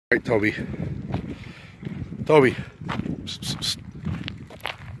right, Toby. Toby.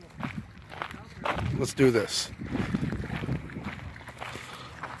 Let's do this.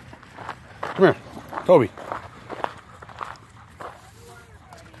 Come here, Toby.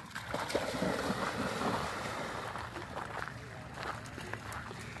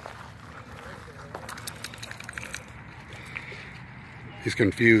 He's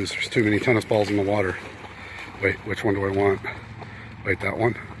confused. There's too many tennis balls in the water. Wait, which one do I want? Wait, that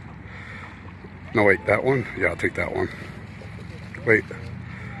one? No, wait, that one? Yeah, I'll take that one. Wait.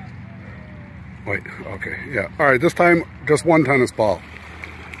 Wait, okay, yeah. All right, this time, just one tennis ball.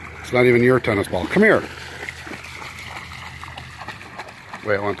 It's not even your tennis ball. Come here.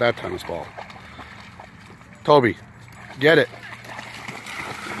 Wait, I want that tennis ball. Toby, get it.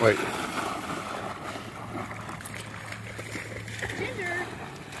 Wait.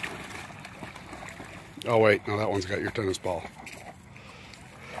 Oh wait, no, that one's got your tennis ball.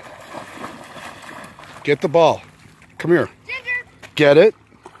 Get the ball. Come here. Ginger. Get it.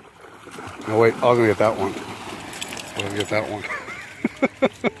 No wait, I was gonna get that one. I was gonna get that one.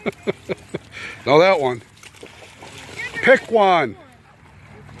 No, that one. Ginger. Pick one.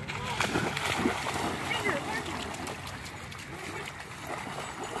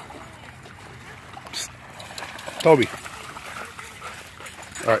 Psst. Toby.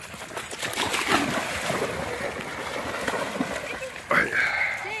 All right.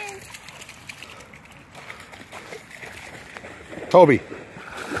 Toby.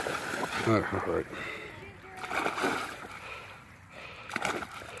 All right.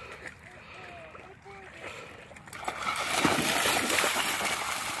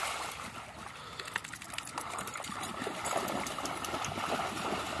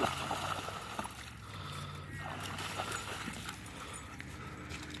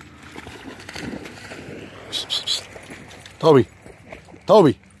 Toby.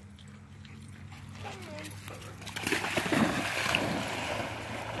 Toby.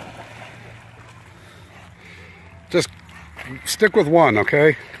 Just stick with one,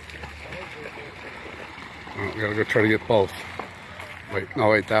 okay? Oh, we gotta go try to get both. Wait,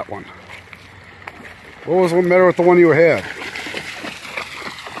 no, wait, that one. What was the matter with the one you had?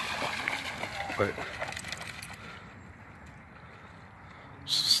 Wait.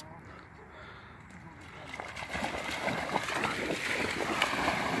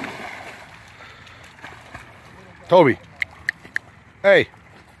 Toby. Hey.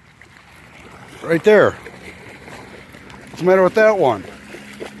 Right there. What's the matter with that one?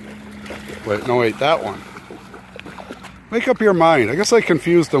 Wait, no, wait, that one. Make up your mind. I guess I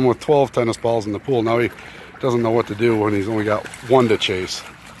confused him with 12 tennis balls in the pool. Now he doesn't know what to do when he's only got one to chase.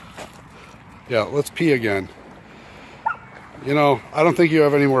 Yeah, let's pee again. You know, I don't think you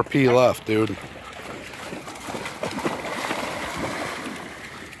have any more pee left, dude.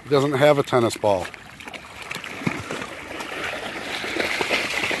 He doesn't have a tennis ball.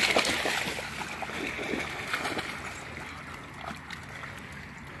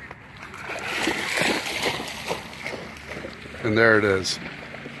 And there it is.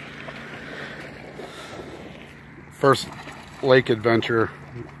 First lake adventure.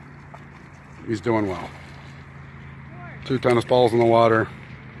 He's doing well. 2 tennis balls in the water.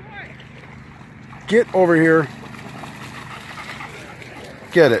 Get over here.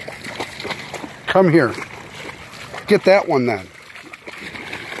 Get it. Come here. Get that one then.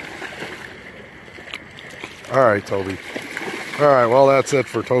 All right, Toby. All right, well, that's it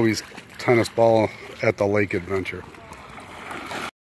for Toby's tennis ball at the lake adventure.